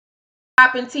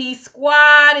Poppin' Tea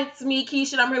Squad, it's me,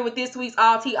 Keisha. I'm here with this week's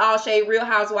All Tea, All Shade Real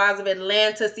Housewives of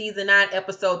Atlanta Season 9,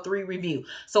 Episode 3 review.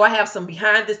 So I have some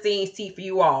behind the scenes tea for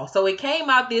you all. So it came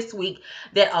out this week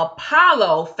that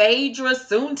Apollo, Phaedra's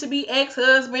soon-to-be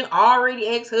ex-husband, already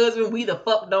ex-husband, we the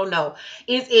fuck don't know,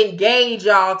 is engaged,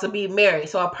 y'all, to be married.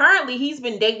 So apparently he's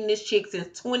been dating this chick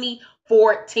since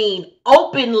 2014.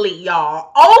 Openly,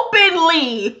 y'all.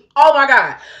 Openly! Oh my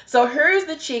God. So here's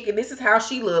the chick, and this is how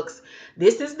she looks.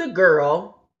 This is the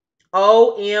girl.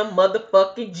 OM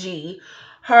motherfucking G.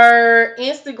 Her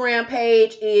Instagram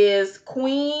page is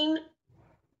Queen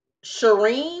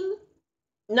Shireen.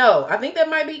 No, I think that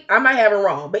might be, I might have it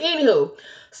wrong. But anywho,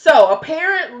 so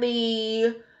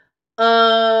apparently,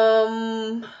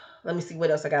 let me see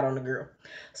what else I got on the girl.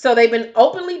 So they've been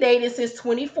openly dating since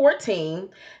 2014.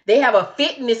 They have a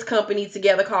fitness company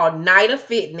together called Night of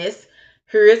Fitness.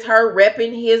 Here is her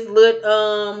repping his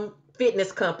little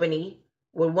fitness company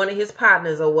with one of his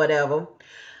partners or whatever.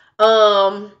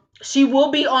 She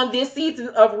will be on this season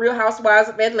of Real Housewives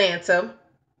of Atlanta.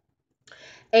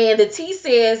 And the T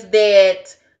says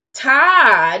that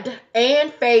Todd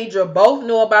and Phaedra both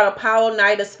know about Apollo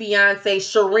Nida's fiance,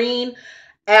 Shireen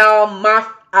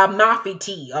Amalfiti,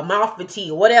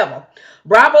 whatever.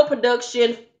 Bravo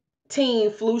production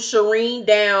team flew Shireen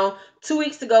down 2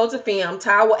 weeks ago to film.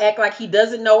 Todd will act like he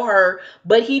doesn't know her,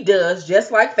 but he does,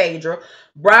 just like Phaedra.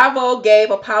 Bravo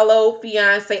gave Apollo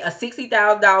fiance a $60,000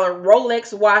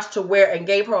 Rolex watch to wear and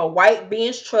gave her a white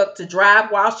Benz truck to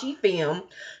drive while she filmed.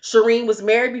 Shireen was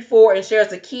married before and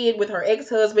shares a kid with her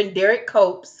ex-husband, Derek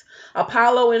Copes.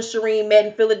 Apollo and Shireen met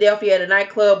in Philadelphia at a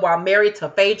nightclub while married to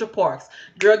Phaedra Parks.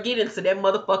 Girl, get into that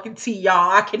motherfucking tea,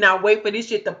 y'all. I cannot wait for this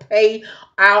shit to pay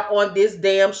out on this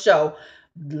damn show.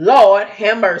 Lord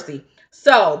have mercy.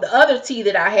 So the other tea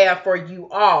that I have for you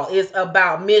all is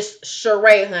about Miss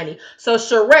Sheree, honey. So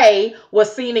Sheree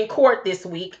was seen in court this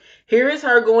week. Here is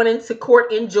her going into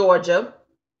court in Georgia.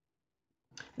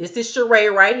 This is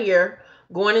Sheree right here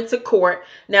going into court.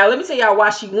 Now, let me tell y'all why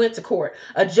she went to court.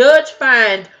 A judge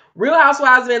fined Real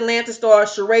Housewives of Atlanta star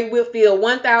Sheree Whitfield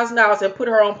 $1,000 and put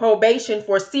her on probation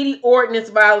for city ordinance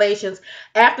violations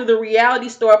after the reality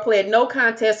star pled no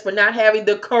contest for not having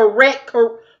the correct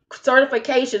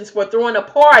certifications for throwing a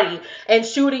party and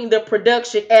shooting the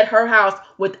production at her house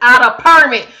without a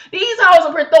permit. These hoes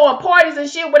up here throwing parties and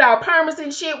shit without permits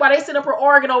and shit while they sit up here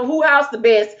arguing on who house the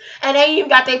best and they ain't even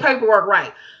got their paperwork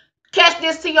right. Catch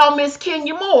this tea on Miss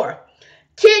Kenya Moore.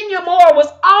 Kenya Moore was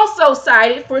also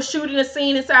cited for shooting a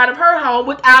scene inside of her home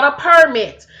without a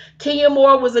permit. Kenya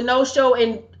Moore was a no-show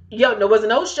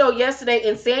yesterday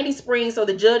in Sandy Springs, so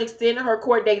the judge extended her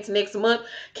court dates next month.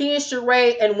 Kenya,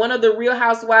 Sheree, and one of the Real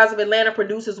Housewives of Atlanta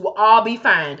producers will all be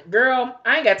fined. Girl,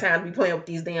 I ain't got time to be playing with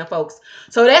these damn folks.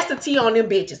 So that's the tea on them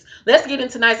bitches. Let's get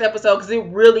into tonight's episode because it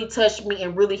really touched me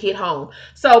and really hit home.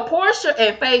 So Portia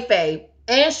and Faye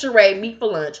and Sheree meet for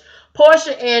lunch.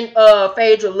 Portia and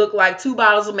Phaedra look like 2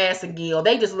 bottles of Massagill.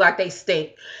 They just look like they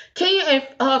stink. Kenya and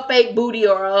her fake booty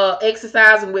are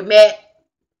exercising with Matt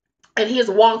and his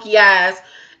wonky eyes.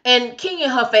 And Kenya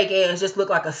and her fake ass just look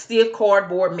like a stiff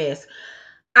cardboard mess.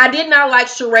 I did not like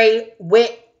Sheree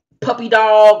wet puppy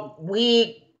dog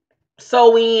wig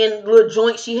sew-in little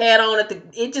joint she had on it.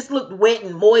 It just looked wet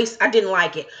and moist. I didn't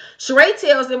like it. Sheree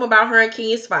tells them about her and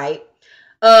Kenya's fight.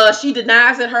 She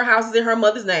denies that her house is in her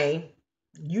mother's name.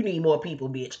 You need more people,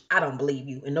 bitch. I don't believe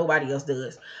you, and nobody else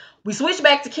does. We switch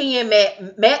back to Kenya and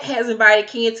Matt. Matt has invited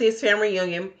Kenya to his family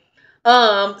reunion.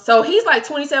 So he's like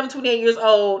 27, 28 years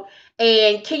old,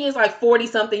 and Kenya's like 40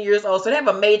 something years old. So they have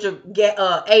a major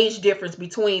age difference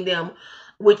between them,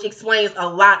 which explains a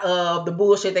lot of the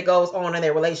bullshit that goes on in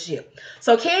their relationship.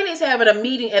 So Candy's having a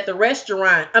meeting at the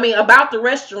restaurant. About the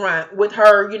restaurant with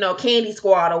her, Candy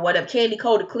Squad or whatever, Candy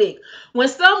Coated Clique. When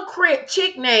some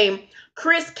chick named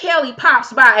Chris Kelly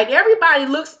pops by, and everybody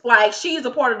looks like she's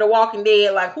a part of The Walking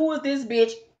Dead. Like, who is this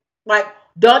bitch? Like,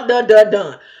 dun, dun, dun,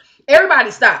 dun. Everybody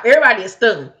stop. Everybody is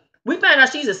stunned. We find out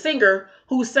she's a singer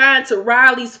who signed to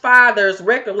Riley's father's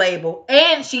record label,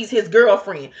 and she's his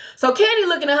girlfriend. So Candy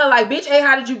looking at her like, bitch, hey,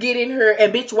 how did you get in here?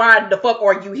 And bitch, why the fuck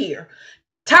are you here?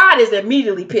 Todd is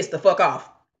immediately pissed the fuck off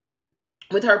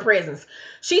with her presence.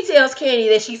 She tells Candy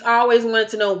that she's always wanted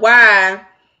to know why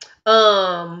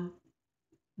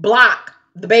Block,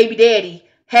 the baby daddy,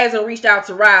 hasn't reached out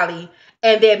to Riley,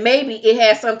 and that maybe it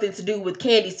has something to do with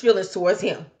Candy's feelings towards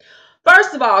him.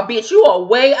 First of all, bitch, you are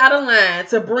way out of line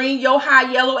to bring your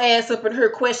high yellow ass up in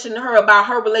here questioning her about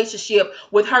her relationship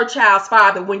with her child's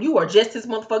father when you are just his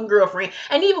motherfucking girlfriend.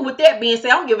 And even with that being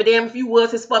said, I don't give a damn if you was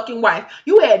his fucking wife.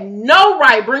 You had no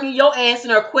right bringing your ass in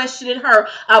there questioning her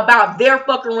about their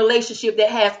fucking relationship that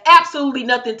has absolutely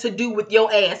nothing to do with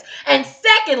your ass. And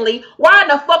secondly, why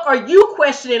the fuck are you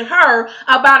questioning her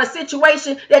about a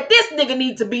situation that this nigga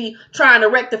needs to be trying to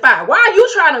rectify? Why are you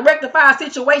trying to rectify a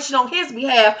situation on his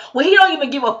behalf when he don't even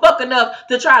give a fuck enough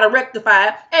to try to rectify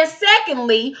it? And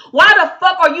secondly, why the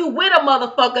fuck are you with a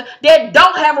motherfucker that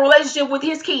don't have a relationship with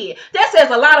his kid? That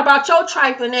says a lot about your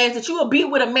trifling ass that you will be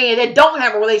with a man that don't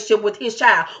have a relationship with his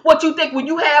child. What you think when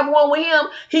you have one with him,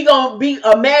 he gonna be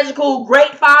a magical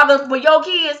great father for your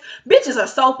kids? Bitches are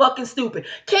so fucking stupid.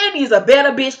 Kandi is a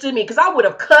better bitch to me because I would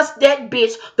have cussed that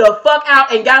bitch the fuck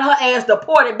out and got her ass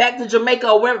deported back to Jamaica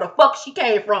or wherever the fuck she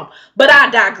came from. But I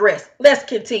digress. Let's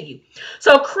continue.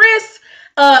 So Chris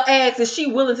asks, is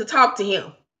she willing to talk to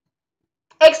him?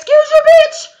 Excuse you,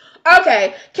 bitch?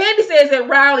 Okay. Kandi says that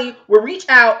Riley would reach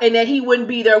out and that he wouldn't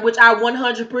be there, which I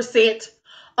 100%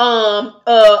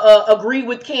 agree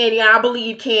with Kandi. I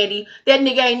believe Kandi. That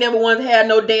nigga ain't never wanted to have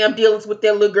no damn dealings with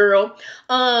that little girl.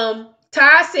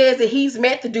 Ty says that he's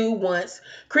met the dude once.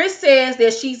 Chris says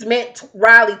that she's met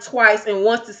Riley twice and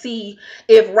wants to see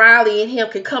if Riley and him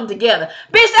can come together.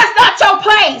 Bitch, that's not your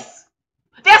place.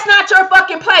 That's not your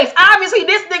fucking place. Obviously,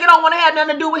 this nigga don't want to have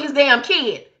nothing to do with his damn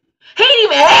kid. He didn't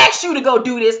even ask you to go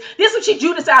do this. This is what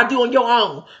you decide to do on your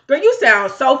own. Girl, you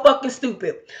sound so fucking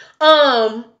stupid.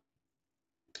 Kandi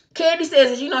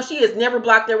says, you know, she has never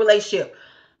blocked their relationship.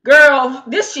 Girl,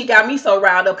 this shit got me so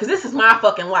riled up because this is my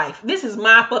fucking life. This is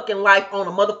my fucking life on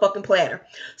a motherfucking platter.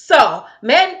 So,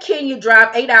 Matt and Kenya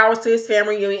drive 8 hours to his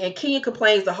family reunion and Kenya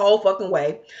complains the whole fucking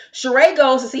way. Sheree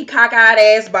goes to see cockeyed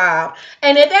ass Bob.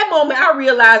 And at that moment, I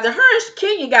realized that her and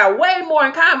Kenya got way more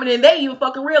in common than they even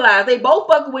fucking realized. They both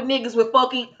fucking with niggas with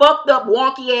fucking fucked up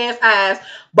wonky ass eyes.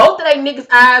 Both of they niggas'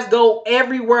 eyes go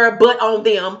everywhere but on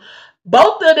them.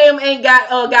 Both of them ain't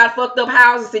got fucked up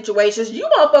housing situations. You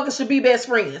motherfuckers should be best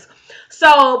friends.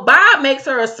 So Bob makes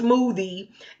her a smoothie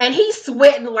and he's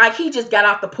sweating like he just got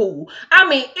out the pool. I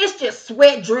mean, it's just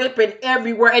sweat dripping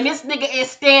everywhere. And this nigga is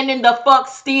standing the fuck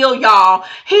still, y'all.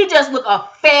 He just look a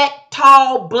fat,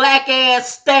 tall, black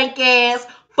ass, stank ass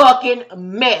fucking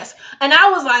mess. And I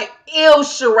was like, ew,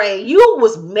 Sheree, you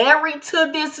was married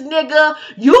to this nigga.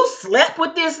 You slept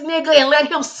with this nigga and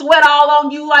let him sweat all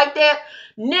on you like that.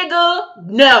 Nigga,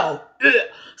 no. Ugh.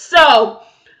 So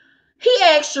he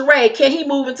asked Sheree, can he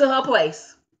move into her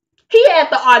place? He had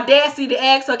the audacity to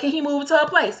ask her, can he move into her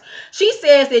place? She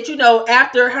says that, you know,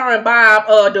 after her and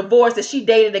Bob divorced, that she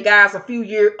dated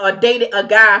dated a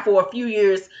guy for a few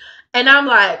years. And I'm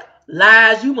like,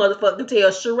 lies, you motherfucking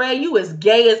tell. Sheree, you as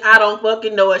gay as I don't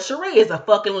fucking know it. Sheree is a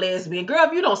fucking lesbian. Girl,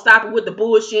 if you don't stop it with the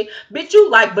bullshit, bitch, you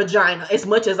like vagina as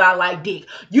much as I like dick.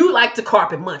 You like to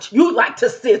carpet munch. You like to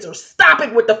scissor. Stop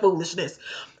it with the foolishness.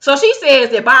 So she says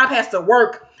that Bob has to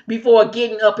work before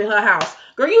getting up in her house.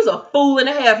 Girl, you's a fool and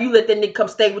a half. You let that nigga come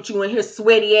stay with you in his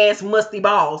sweaty ass musty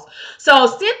balls. So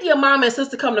Cynthia mom and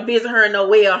sister come to visit her in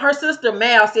Noel. Her sister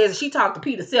Mal says she talked to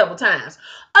Peter several times.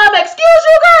 Excuse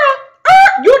you, girl?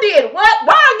 You did what?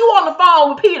 Why are you on the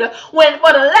phone with Peter when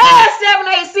for the last 7,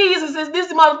 8 seasons since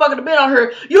this motherfucker have been on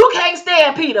her, you can't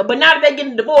stand Peter, but now that they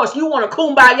getting divorced, you want to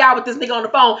kumbaya with this nigga on the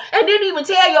phone and didn't even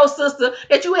tell your sister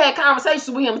that you had conversations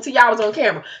with him until y'all was on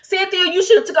camera. Cynthia, you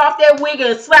should have took off that wig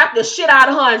and slapped the shit out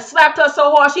of her and slapped her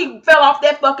so hard she fell off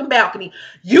that fucking balcony.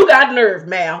 You got nerve,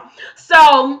 Mal.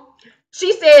 So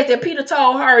she says that Peter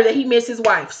told her that he missed his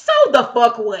wife. So the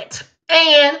fuck what?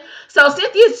 And so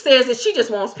Cynthia says that she just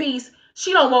wants peace.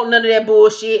 She don't want none of that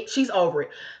bullshit. She's over it.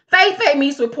 Faye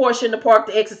meets with Portia in the park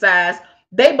to exercise.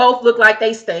 They both look like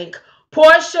they stink.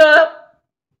 Portia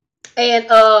and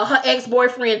her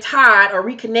ex-boyfriend Todd are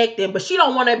reconnecting, but she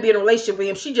don't want to be in a relationship with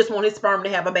him. She just wants his sperm to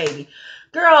have a baby.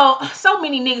 Girl, so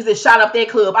many niggas that shot up that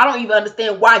club. I don't even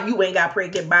understand why you ain't got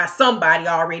pregnant by somebody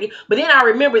already. But then I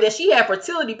remember that she had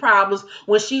fertility problems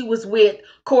when she was with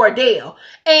Cordell.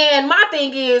 And my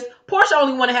thing is, Portia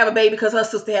only want to have a baby because her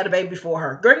sister had a baby before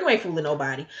her. Girl, you ain't fooling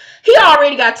nobody. He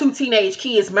already got 2 teenage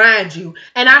kids, mind you.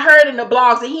 And I heard in the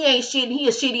blogs that he ain't shit and he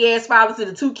a shitty ass father to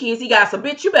the 2 kids he got. So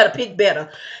bitch, you better pick better.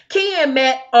 Ken and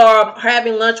Matt are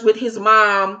having lunch with his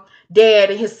mom,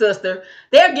 dad, and his sister.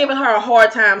 They're giving her a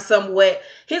hard time somewhat.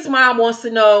 His mom wants to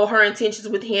know her intentions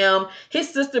with him. His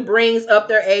sister brings up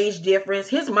their age difference.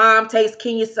 His mom takes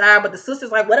Kenya's side, but the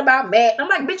sister's like, what about Matt? I'm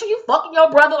like, bitch, are you fucking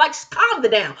your brother? Like, calm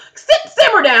down.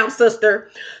 Simmer down,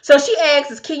 sister. So she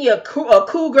asks, is Kenya a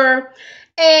cougar?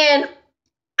 And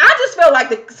I just felt like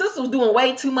the sister was doing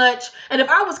way too much. And if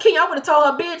I was King, I would have told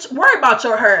her, bitch, worry about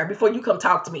your hair before you come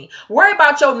talk to me. Worry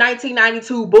about your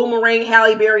 1992 boomerang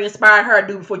Halle Berry inspired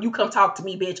hairdo before you come talk to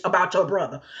me, bitch, about your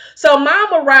brother. So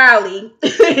Mama Riley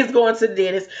is going to the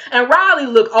dentist, and Riley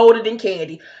look older than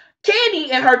Kandi.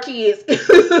 Kandi and her kids,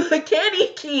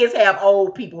 Kandi kids have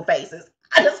old people faces.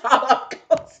 I just all I'm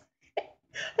gonna say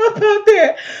about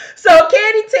that. So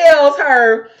Kandi tells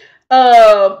her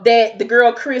that the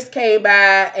girl Chris came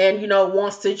by and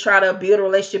wants to try to build a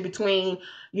relationship between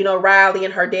Riley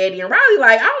and her daddy, and Riley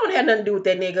like, I don't want to have nothing to do with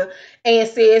that nigga, and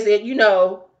says that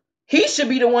he should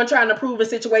be the one trying to prove a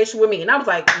situation with me. And I was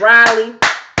like, Riley,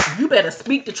 you better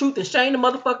speak the truth and shame the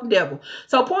motherfucking devil.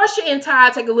 So Portia and Ty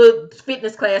take a little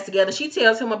fitness class together. She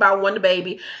tells him about wanting the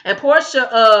baby, and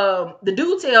Portia, the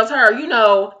dude tells her,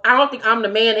 I don't think I'm the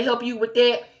man to help you with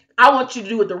that. I want you to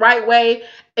do it the right way.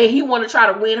 And he want to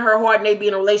try to win her heart, and they be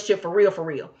in a relationship for real, for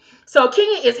real. So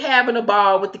Ken is having a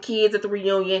ball with the kids at the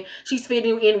reunion. She's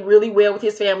fitting in really well with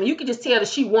his family. You can just tell that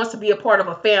she wants to be a part of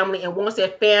a family and wants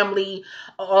that family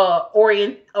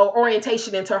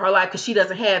orientation into her life, because she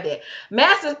doesn't have that.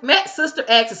 Matt's sister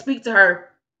asks to speak to her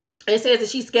and says that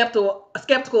she's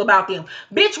skeptical about them.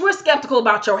 Bitch, we're skeptical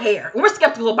about your hair. We're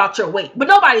skeptical about your weight. But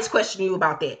nobody's questioning you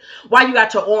about that. Why you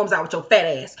got your arms out with your fat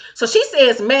ass? So she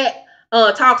says Matt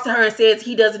talks to her and says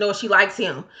he doesn't know if she likes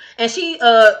him. And she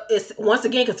is once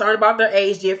again concerned about their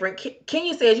age difference.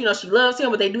 Kenya says, she loves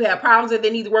him, but they do have problems that they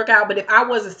need to work out. But if I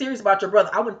wasn't serious about your brother,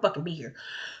 I wouldn't fucking be here.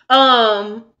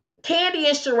 Kandi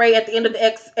and Sheree at the end of the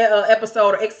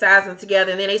episode are exercising together,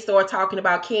 and then they start talking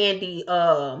about Kandi,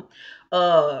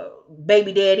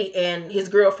 baby daddy and his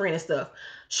girlfriend and stuff.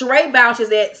 Sheree vouches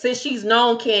that since she's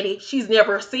known Kandi, she's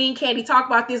never seen Kandi talk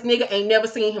about this nigga, ain't never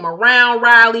seen him around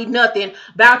Riley, nothing,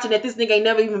 vouching that this nigga ain't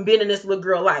never even been in this little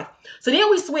girl life. So then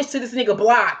we switch to this nigga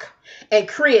Block and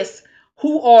Chris,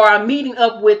 who are meeting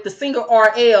up with the singer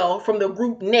RL from the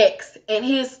group Next, and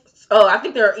his I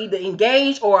think they're either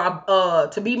engaged or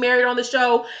to be married on the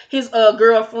show, his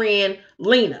girlfriend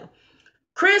Lena.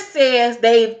 Chris says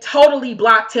they've totally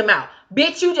blocked him out.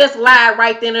 Bitch, you just lied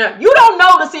right then and there. You don't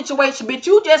know the situation, bitch.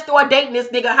 You just started dating this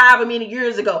nigga however many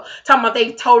years ago. Talking about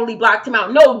they totally blocked him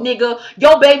out. No, nigga.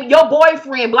 Your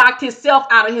boyfriend blocked himself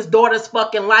out of his daughter's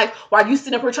fucking life while you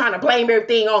sitting up here trying to blame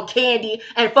everything on Kandi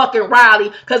and fucking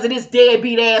Riley because of this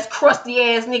deadbeat ass, crusty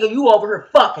ass nigga you over here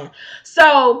fucking.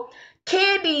 So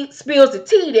Kandi spills the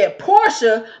tea that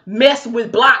Portia messed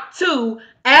with Block 2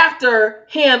 after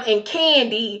him and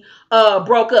Kandi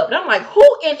broke up. And I'm like,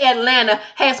 who in Atlanta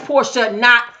has Portia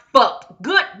not fucked?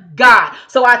 Good God.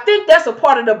 So I think that's a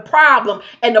part of the problem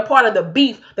and the part of the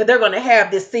beef that they're going to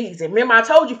have this season. Remember, I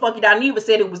told you Funky Dineva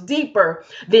said it was deeper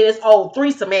than this old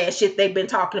threesome ass shit they've been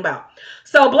talking about.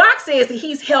 So Block says that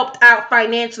he's helped out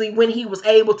financially when he was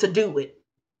able to do it.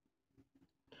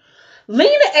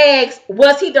 Lena asks,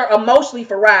 was he there emotionally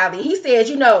for Riley? He says,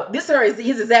 this is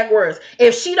his exact words.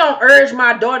 If she don't urge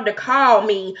my daughter to call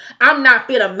me, I'm not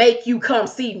finna make you come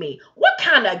see me. What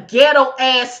kind of ghetto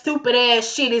ass, stupid ass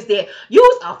shit is that?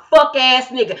 You's a fuck ass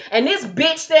nigga. And this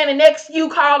bitch standing next to you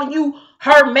calling you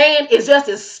her man is just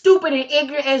as stupid and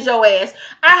ignorant as your ass.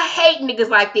 I hate niggas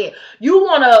like that. You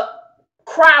wanna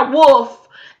cry wolf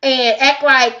and act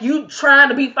like you trying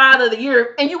to be father of the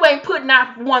year, and you ain't put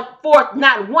not one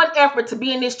effort to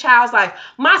be in this child's life.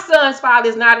 My son's father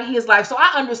is not in his life, so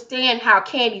I understand how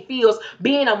Kandi feels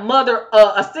being a mother,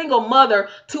 a single mother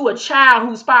to a child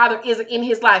whose father isn't in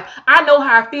his life. I know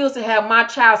how it feels to have my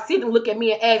child sit and look at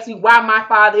me and ask me why my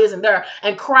father isn't there,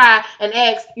 and cry and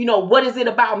ask, what is it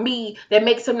about me that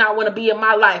makes him not want to be in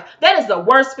my life? That is the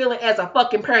worst feeling as a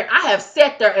fucking parent. I have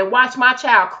sat there and watched my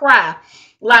child cry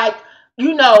like,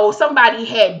 somebody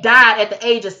had died at the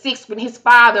age of 6 when his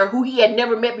father, who he had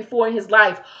never met before in his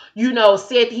life, said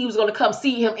that he was going to come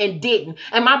see him and didn't.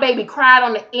 And my baby cried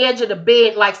on the edge of the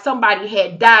bed like somebody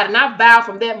had died. And I vowed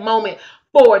from that moment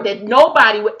forward that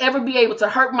nobody would ever be able to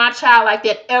hurt my child like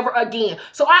that ever again.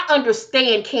 So I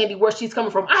understand Kandi where she's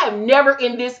coming from. I have never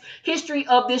in this history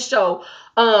of this show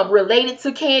related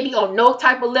to Kandi on no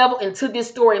type of level into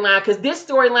this storyline, because this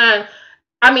storyline,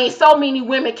 so many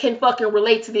women can fucking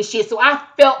relate to this shit. So I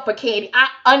felt for Kandi. I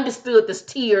understood the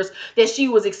tears that she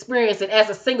was experiencing as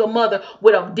a single mother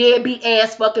with a deadbeat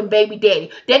ass fucking baby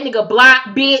daddy. That nigga Block,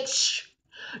 bitch.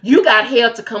 You got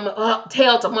hell to come up,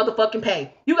 hell to motherfucking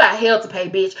pay. You got hell to pay,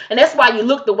 bitch. And that's why you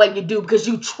look the way you do, because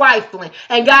you trifling.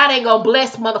 And God ain't gonna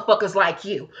bless motherfuckers like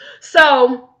you.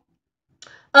 So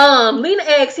Lena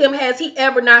asks him, has he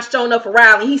ever not shown up for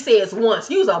Riley? He says once.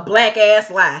 Use a black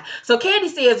ass lie. So Kandi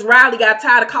says Riley got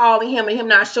tired of calling him and him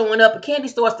not showing up. And Kandi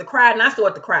starts to cry, and I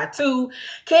start to cry too.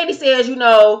 Kandi says, you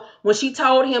know, when she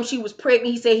told him she was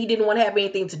pregnant, he said he didn't want to have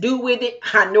anything to do with it.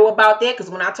 I know about that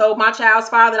because when I told my child's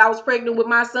father that I was pregnant with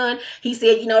my son, he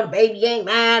said, you know, the baby ain't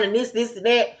mine and this, and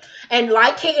that. And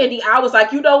like Kandi, I was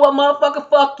like, you know what, motherfucker,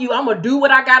 fuck you. I'm going to do what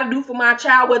I got to do for my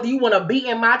child, whether you want to be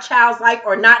in my child's life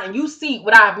or not. And you see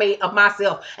what I've made of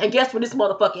myself. And guess what this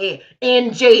motherfucker is?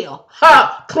 In jail.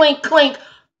 Ha! Clink, clink.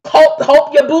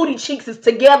 Hope your booty cheeks is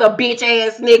together, bitch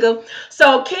ass nigga.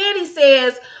 So Kandi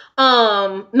says,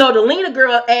 no, the Lena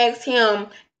girl asked him,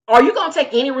 are you going to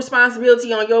take any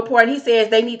responsibility on your part? And he says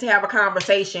they need to have a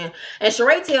conversation. And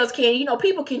Sheree tells Kandi, you know,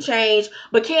 people can change,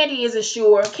 but Kandi isn't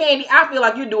sure. Kandi, I feel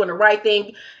like you're doing the right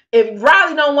thing. If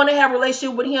Riley don't want to have a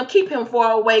relationship with him, keep him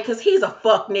far away because he's a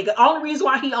fuck nigga. Only reason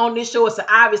why he on this show is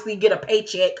to obviously get a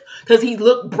paycheck because he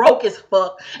look broke as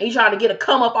fuck. And he's trying to get a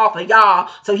come up off of y'all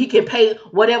so he can pay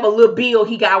whatever little bill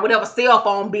he got, whatever cell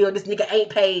phone bill this nigga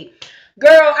ain't paid.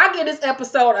 Girl, I give this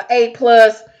episode an A+.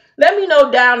 Let me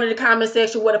know down in the comment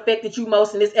section what affected you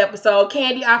most in this episode.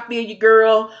 Kandi, I feel you,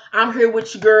 girl. I'm here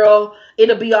with you, girl.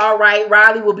 It'll be all right.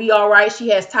 Riley will be all right. She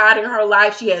has Todd in her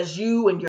life. She has you and your